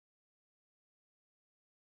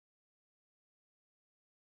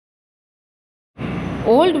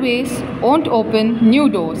Old ways won't open new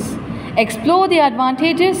doors. Explore the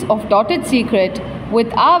advantages of Dotted Secret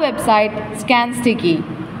with our website ScanSticky.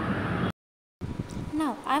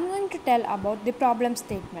 Now, I am going to tell about the problem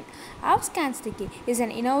statement. Our ScanSticky is an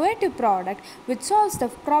innovative product which solves the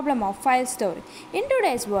problem of file storage. In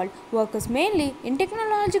today's world, workers mainly in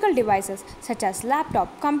technological devices such as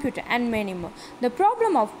laptop, computer and many more. The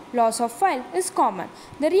problem of loss of file is common.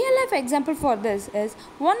 The real-life example for this is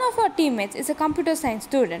one of our teammates is a computer science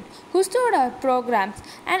student who stored our programs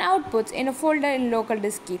and outputs in a folder in local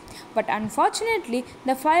disk key. But unfortunately,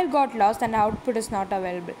 the file got lost and the output is not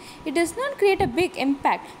available. It does not create a big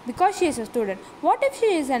impact because she is a student. What if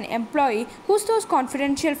she is an employee who stores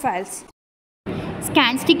confidential files?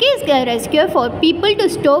 ScanSticky is a rescue for people to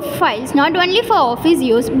store files not only for office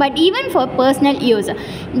use but even for personal use.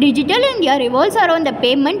 Digital India revolves around the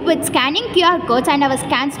payment with scanning QR codes, and our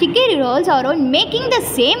ScanSticky revolves around making the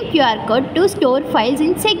same QR code to store files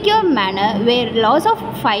in secure manner where loss of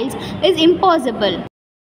files is impossible.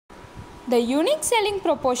 The unique selling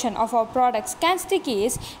proportion of our product ScanSticky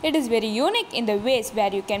is it is very unique in the ways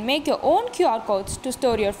where you can make your own QR codes to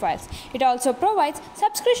store your files. It also provides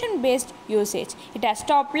subscription-based usage. It has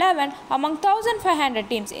top 11 among 1,500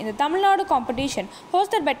 teams in the Tamil Nadu competition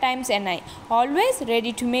hosted by Times NI. Always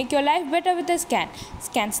ready to make your life better with a scan.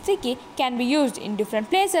 ScanSticky can be used in different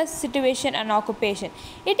places, situation and occupation.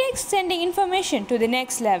 It takes sending information to the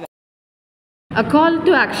next level. A call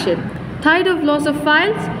to action. Tired of loss of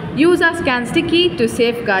files? Use our ScanSticky to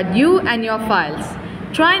safeguard you and your files.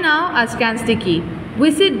 Try now our ScanSticky.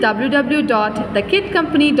 Visit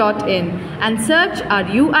www.thekitcompany.in and search our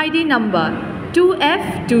UID number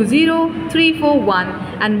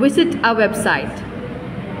 2F20341 and visit our website.